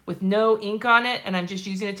with no ink on it. And I'm just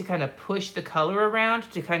using it to kind of push the color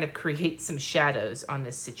around to kind of create some shadows on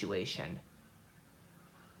this situation.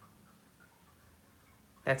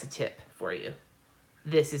 That's a tip for you.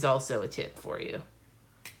 This is also a tip for you.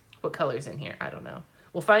 What color's in here? I don't know.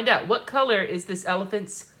 We'll find out. What color is this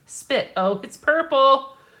elephant's spit? Oh, it's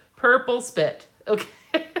purple. Purple spit. Okay.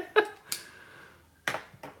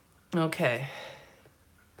 Okay.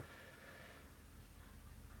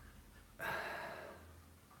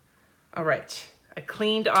 All right. I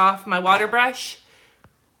cleaned off my water brush.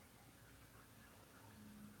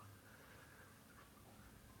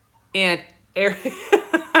 And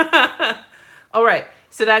all right.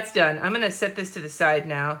 So that's done. I'm going to set this to the side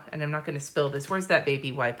now, and I'm not going to spill this. Where's that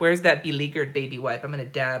baby wipe? Where's that beleaguered baby wipe? I'm going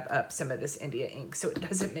to dab up some of this India ink so it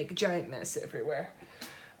doesn't make a giant mess everywhere.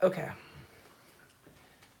 Okay.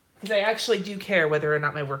 Because I actually do care whether or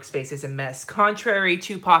not my workspace is a mess, contrary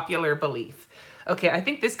to popular belief. Okay, I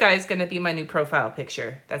think this guy is going to be my new profile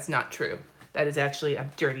picture. That's not true. That is actually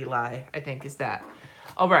a dirty lie, I think, is that.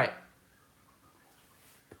 All right.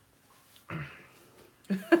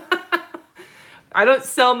 I don't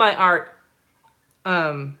sell my art.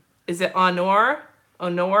 Is it Honore?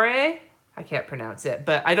 Honore? I can't pronounce it,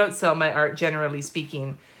 but I don't sell my art, generally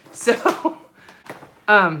speaking. So,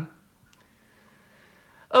 oh,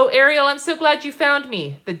 Ariel, I'm so glad you found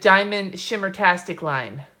me. The Diamond Shimmertastic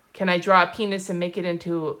line. Can I draw a penis and make it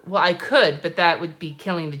into... Well, I could, but that would be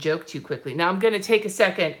killing the joke too quickly. Now, I'm going to take a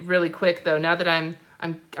second really quick, though. Now that I'm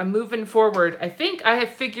moving forward, I think I have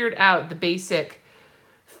figured out the basic...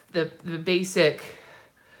 The basic...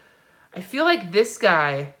 I feel like this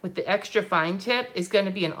guy with the extra fine tip is going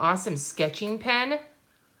to be an awesome sketching pen,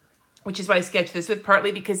 which is why I sketched this with,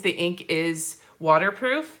 partly because the ink is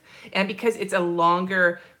waterproof and because it's a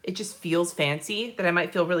longer, it just feels fancy that I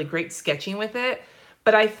might feel really great sketching with it.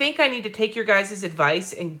 But I think I need to take your guys'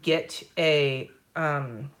 advice and get a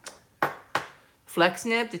flex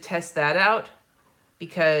nib to test that out,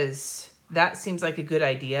 because that seems like a good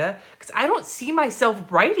idea, because I don't see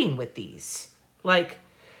myself writing with these. Like,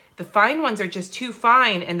 the fine ones are just too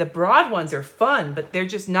fine, and the broad ones are fun, but they're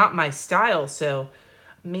just not my style. So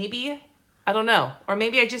maybe, I don't know. Or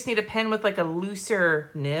maybe I just need a pen with like a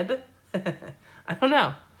looser nib. I don't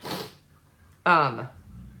know.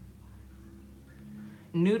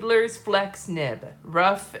 Noodler's Flex Nib.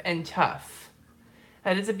 Rough and Tough.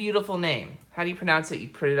 That is a beautiful name. How do you pronounce it? You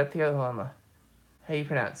put it up here, Lama. How do you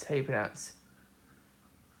pronounce? How do you pronounce?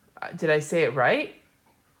 Did I say it right?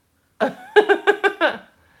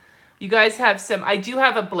 You guys have some... I do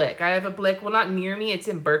have a Blick. I have a Blick. Well, not near me. It's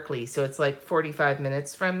in Berkeley, so it's like 45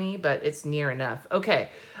 minutes from me, but it's near enough. Okay.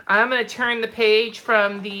 I'm going to turn the page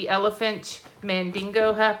from the elephant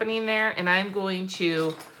mandingo happening there, and I'm going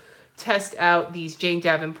to test out these Jane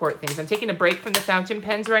Davenport things. I'm taking a break from the fountain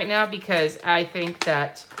pens right now because I think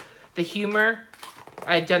that the humor...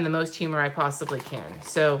 I've done the most humor I possibly can.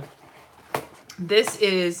 So this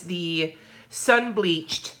is the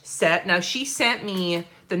sun-bleached set. Now, she sent me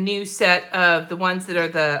the new set of the ones that are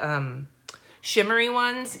the shimmery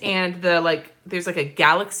ones, and the like, there's like a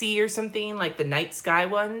galaxy or something, like the night sky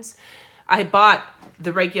ones. I bought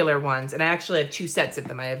the regular ones, and I actually have two sets of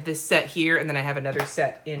them. I have this set here, and then I have another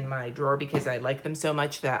set in my drawer because I like them so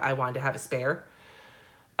much that I wanted to have a spare.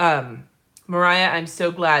 Mariah, I'm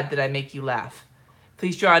so glad that I make you laugh.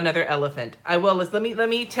 Please draw another elephant. I will. Let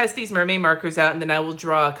me test these mermaid markers out, and then I will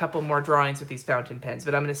draw a couple more drawings with these fountain pens.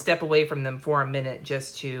 But I'm going to step away from them for a minute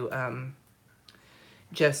just to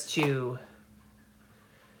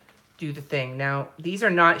do the thing. Now, these are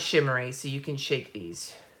not shimmery, so you can shake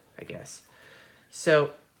these, I guess.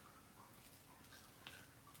 So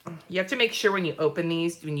you have to make sure when you open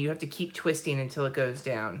these, when you have to keep twisting until it goes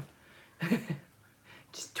down.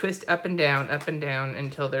 Just twist up and down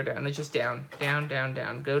until they're down. It's just down, down, down,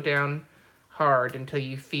 down. Go down hard until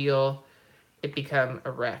you feel it become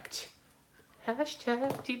erect.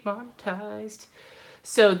 Hashtag demonetized.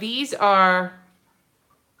 So these are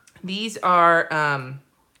the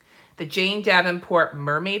Jane Davenport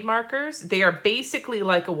mermaid markers. They are basically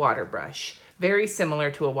like a water brush. Very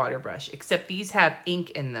similar to a water brush, except these have ink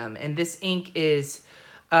in them. And this ink is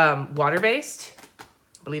water-based.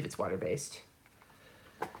 I believe it's water-based.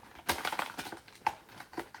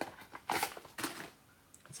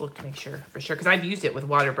 Look to make sure for sure, because I've used it with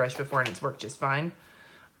water brush before and it's worked just fine.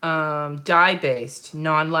 Dye-based,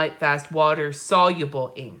 non-light fast, water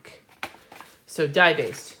soluble ink. So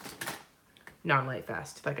dye-based, non-light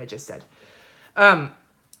fast, like I just said.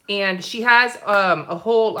 And she has a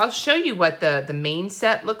whole... I'll show you what the main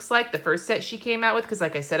set looks like. The first set she came out with, because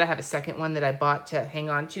like I said, I have a second one that I bought to hang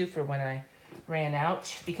on to for when I ran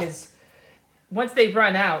out. Because once they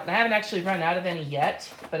run out, I haven't actually run out of any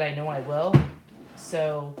yet, but I know I will.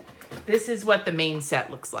 So this is what the main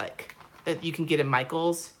set looks like that you can get at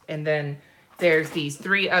Michael's. And then there's these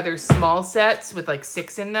 3 other small sets with like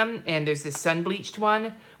 6 in them. And there's this sun-bleached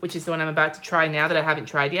one, which is the one I'm about to try now that I haven't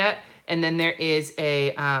tried yet. And then there is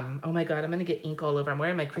a, oh my God, I'm going to get ink all over. I'm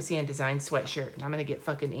wearing my Chrissy Ann Design sweatshirt and I'm going to get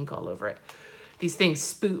fucking ink all over it. These things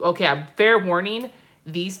spook. Okay, fair warning.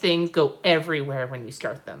 These things go everywhere when you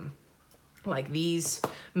start them. Like these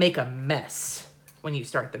make a mess when you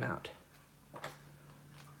start them out.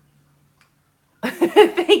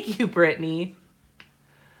 Thank you, Brittany.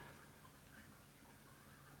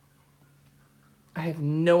 I have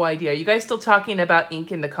no idea. Are you guys still talking about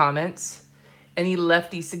ink in the comments? Any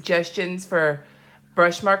lefty suggestions for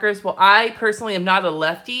brush markers? Well, I personally am not a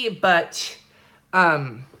lefty, but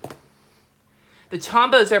the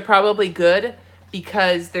Tombos are probably good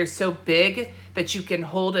because they're so big that you can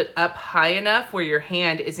hold it up high enough where your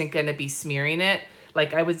hand isn't going to be smearing it.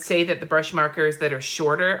 Like, I would say that the brush markers that are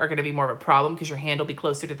shorter are going to be more of a problem because your hand will be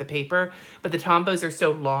closer to the paper. But the Tombos are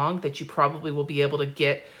so long that you probably will be able to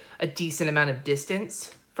get a decent amount of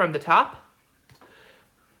distance from the top.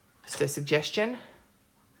 Just a suggestion.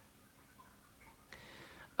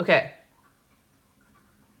 Okay.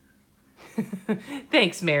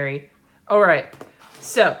 Thanks, Mary. All right.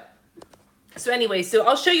 So anyway, so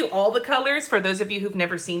I'll show you all the colors for those of you who've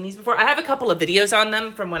never seen these before. I have a couple of videos on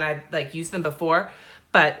them from when I like used them before,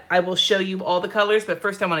 but I will show you all the colors. But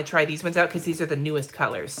first I want to try these ones out because these are the newest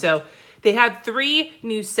colors. So they had 3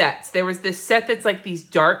 new sets. There was this set that's like these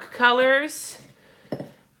dark colors.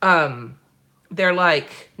 They're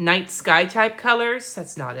like night sky type colors.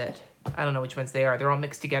 That's not it. I don't know which ones they are. They're all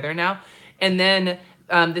mixed together now. And then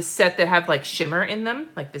this set that have like shimmer in them,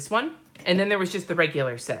 like this one. And then there was just the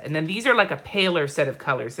regular set. And then these are like a paler set of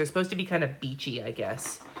colors. They're supposed to be kind of beachy, I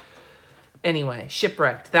guess. Anyway,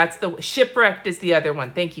 Shipwrecked. Shipwrecked is the other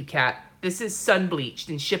one. Thank you, Kat. This is Sun Bleached,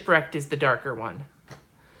 and Shipwrecked is the darker one.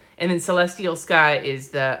 And then Celestial Sky is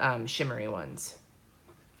the shimmery ones.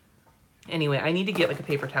 Anyway, I need to get like a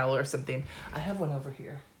paper towel or something. I have one over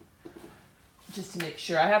here. Just to make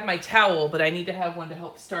sure. I have my towel, but I need to have one to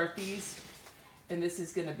help start these. And this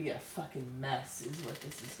is going to be a fucking mess is what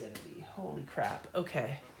this is going to be. Holy crap.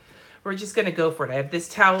 Okay. We're just going to go for it. I have this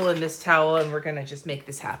towel, and we're going to just make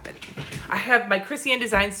this happen. I have my Chrissy Ann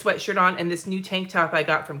Design sweatshirt on and this new tank top I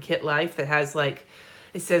got from Kit Life that has like,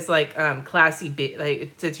 it says like classy, like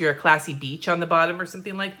it says you're a classy beach on the bottom or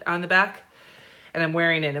something like on the back. And I'm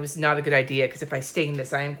wearing it, and it was not a good idea because if I stain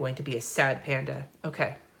this, I am going to be a sad panda.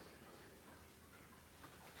 Okay.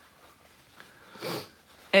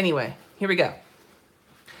 Anyway, here we go.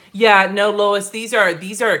 Yeah, no, Lois, these are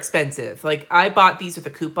expensive. Like, I bought these with a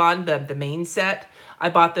coupon, the main set. I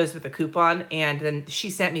bought those with a coupon, and then she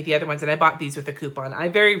sent me the other ones, and I bought these with a coupon. I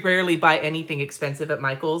very rarely buy anything expensive at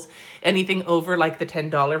Michael's, anything over like the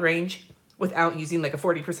 $10 range without using like a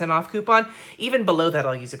 40% off coupon. Even below that,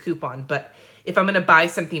 I'll use a coupon. But if I'm going to buy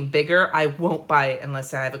something bigger, I won't buy it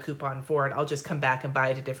unless I have a coupon for it. I'll just come back and buy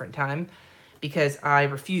it a different time, because I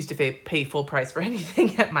refuse to pay full price for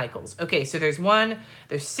anything at Michael's. Okay, so there's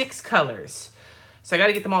 6 colors. So I got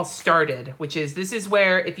to get them all started, this is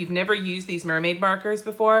where, if you've never used these mermaid markers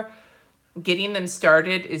before, getting them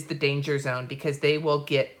started is the danger zone, because they will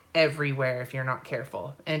get everywhere if you're not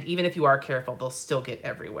careful. And even if you are careful, they'll still get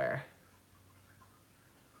everywhere.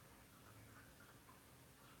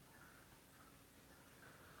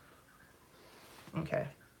 Okay.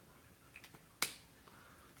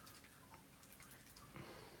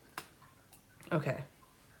 Okay.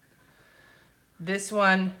 This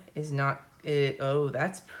one is not it. Oh,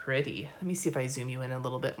 that's pretty. Let me see if I zoom you in a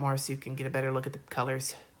little bit more so you can get a better look at the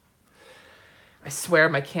colors. I swear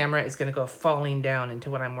my camera is going to go falling down into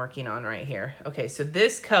what I'm working on right here. Okay, so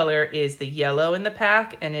this color is the yellow in the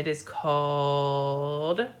pack, and it is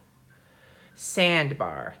called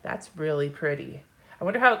Sandbar. That's really pretty. I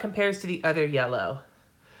wonder how it compares to the other yellow.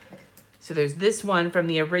 So there's this one from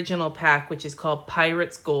the original pack, which is called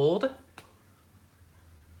Pirate's Gold.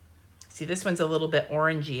 See, this one's a little bit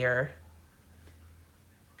orangier.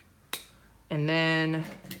 And then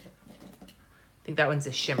I think that one's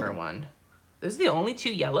a shimmer one. Those are the only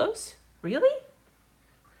 2 yellows? Really?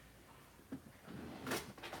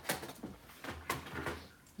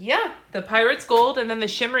 Yeah, the Pirate's Gold and then the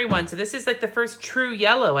shimmery one. So this is like the first true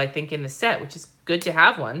yellow, I think, in the set, which is good to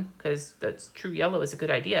have one, because that's true yellow is a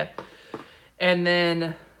good idea. And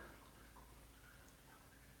then,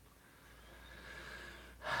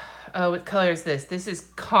 what color is this? This is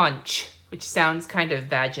Conch, which sounds kind of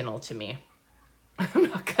vaginal to me. I'm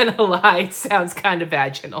not gonna lie, it sounds kind of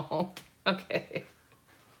vaginal. Okay.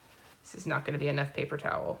 This is not gonna be enough paper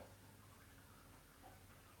towel.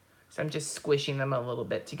 So I'm just squishing them a little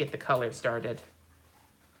bit to get the color started.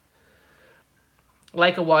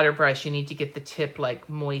 Like a water brush, you need to get the tip like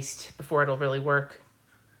moist before it'll really work.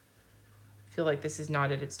 I feel like this is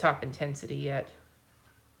not at its top intensity yet.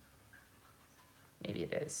 Maybe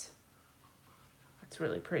it is. It's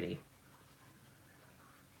really pretty.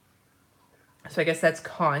 So I guess that's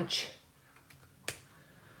Conch. Let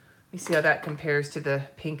me see how that compares to the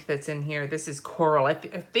pink that's in here. This is Coral. I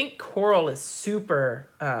think Coral is super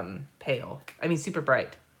pale. I mean, super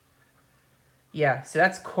bright. Yeah, so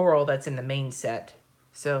that's Coral that's in the main set.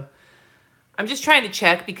 So I'm just trying to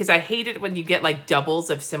check because I hate it when you get like doubles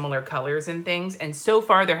of similar colors and things. And so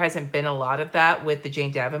far there hasn't been a lot of that with the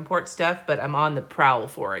Jane Davenport stuff, but I'm on the prowl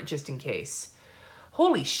for it just in case.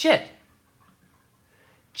 Holy shit.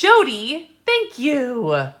 Jody, thank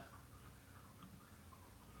you.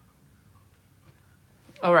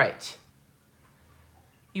 All right.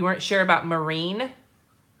 You weren't sure about marine?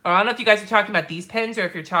 I don't know if you guys are talking about these pens or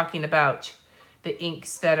if you're talking about the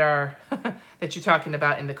inks that are that you're talking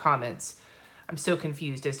about in the comments. I'm so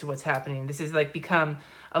confused as to what's happening. This has like become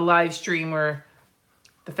a live stream where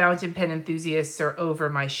the fountain pen enthusiasts are over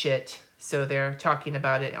my shit. So they're talking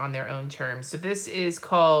about it on their own terms. So this is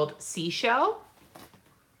called Seashell.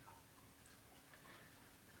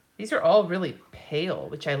 These are all really pale,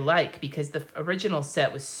 which I like because the original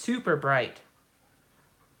set was super bright.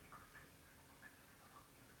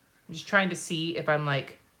 I'm just trying to see if I'm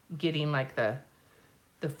like getting like the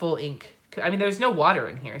full ink. I mean, there's no water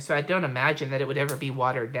in here, so I don't imagine that it would ever be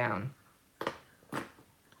watered down.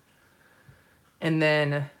 And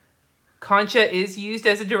then concha is used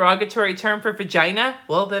as a derogatory term for vagina.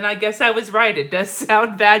 Well, then I guess I was right. It does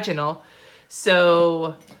sound vaginal.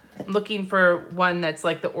 So I'm looking for one that's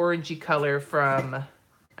like the orangey color from,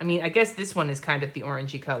 I mean, I guess this one is kind of the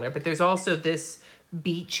orangey color, but there's also this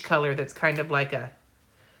beach color that's kind of like a,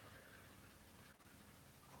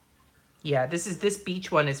 yeah, this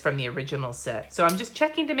beach one is from the original set. So I'm just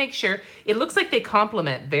checking to make sure. It looks like they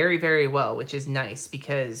complement very, very well, which is nice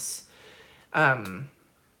because it's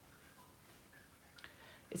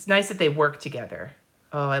nice that they work together.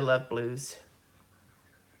 Oh, I love blues.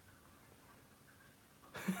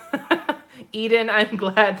 Eden, I'm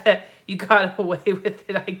glad that you got away with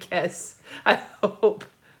it, I guess. I hope.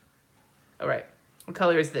 All right. What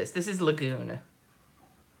color is this? This is Lagoon.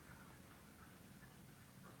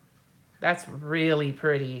 That's really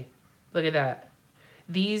pretty. Look at that.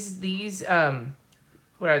 These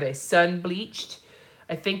what are they? Sun bleached.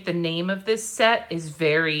 I think the name of this set is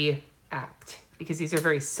very apt because these are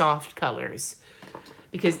very soft colors.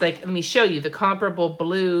 Because like, let me show you the comparable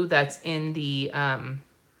blue that's in the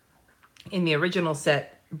original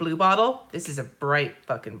set blue bottle. This is a bright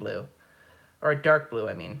fucking blue, or a dark blue.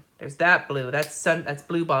 I mean, there's that blue. That's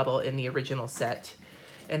blue bottle in the original set.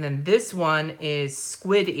 And then this one is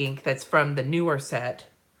squid ink that's from the newer set.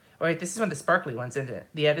 Oh, wait, this is one of the sparkly ones, isn't it?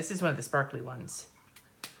 Yeah, this is one of the sparkly ones.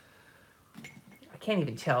 I can't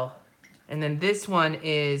even tell. And then this one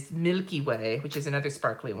is Milky Way, which is another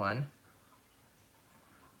sparkly one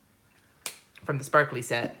from the sparkly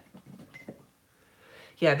set.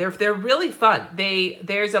 Yeah, they're really fun.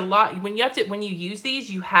 There's a lot when you use these,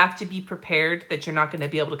 you have to be prepared that you're not going to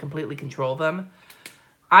be able to completely control them.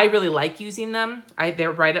 I really like using them.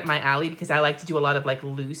 They're right up my alley because I like to do a lot of like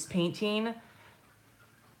loose painting.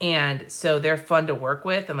 And so they're fun to work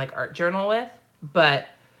with and like art journal with, but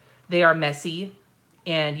they are messy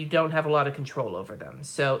and you don't have a lot of control over them.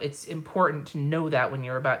 So it's important to know that when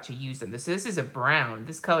you're about to use them. This is a brown.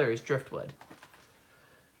 This color is driftwood.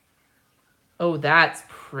 Oh, that's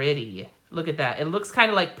pretty. Look at that. It looks kind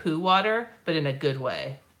of like poo water, but in a good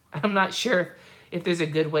way. I'm not sure if there's a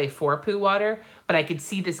good way for poo water, but I could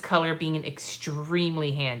see this color being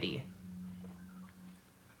extremely handy.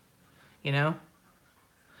 You know?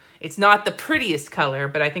 It's not the prettiest color,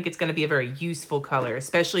 but I think it's going to be a very useful color,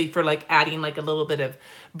 especially for like adding like a little bit of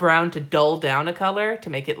brown to dull down a color to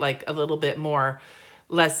make it like a little bit more,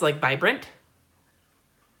 less like vibrant.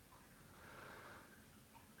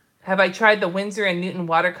 Have I tried the Winsor & Newton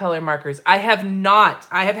watercolor markers? I have not.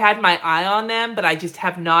 I have had my eye on them, but I just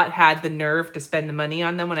have not had the nerve to spend the money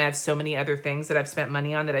on them when I have so many other things that I've spent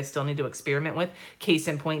money on that I still need to experiment with. Case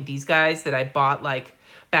in point, these guys that I bought like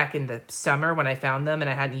back in the summer when I found them and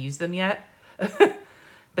I hadn't used them yet.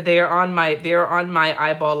 But they are on my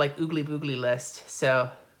eyeball like oogly boogly list.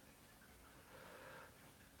 So,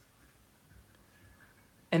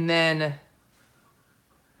 and then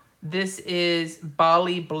this is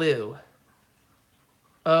Bali Blue.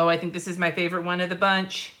 Oh, I think this is my favorite one of the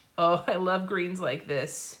bunch. Oh, I love greens like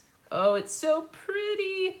this. Oh, it's so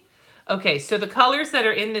pretty. Okay, so the colors that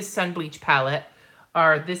are in this Sun Bleach palette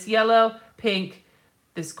are this yellow, pink,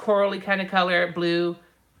 this corally kind of color, blue,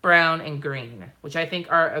 brown, and green, which I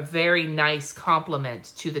think are a very nice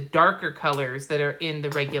complement to the darker colors that are in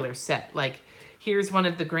the regular set. Like, here's one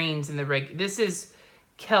of the greens in the this is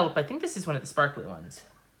Kelp. I think this is one of the sparkly ones.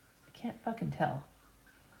 Can't fucking tell.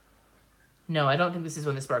 No, I don't think this is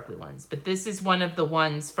one of the sparkly ones, but this is one of the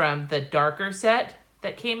ones from the darker set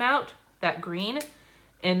that came out, that green.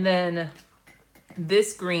 And then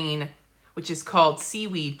this green, which is called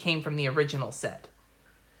Seaweed, came from the original set.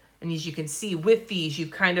 And as you can see with these, you've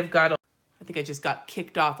kind of got, I think think I just got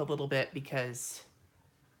kicked off a little bit because...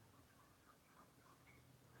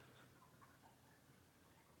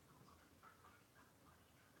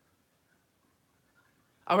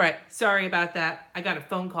 All right, sorry about that. I got a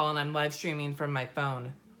phone call and I'm live streaming from my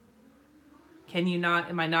phone. Can you not,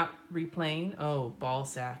 am I not replaying? Oh, ball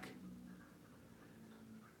sack.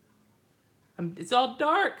 It's all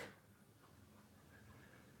dark.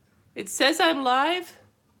 It says I'm live.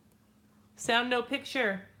 Sound no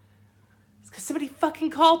picture. It's because somebody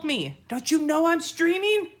fucking called me. Don't you know I'm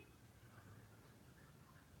streaming?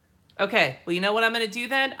 Okay, well, you know what I'm going to do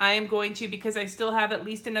then? I am going to, because I still have at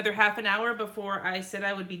least another half an hour before I said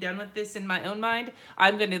I would be done with this in my own mind,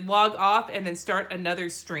 I'm going to log off and then start another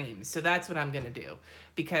stream. So that's what I'm going to do,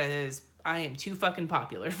 because I am too fucking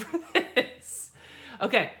popular for this.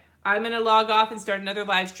 Okay, I'm going to log off and start another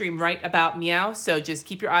live stream right about meow. So just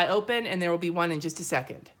keep your eye open and there will be one in just a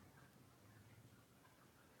second.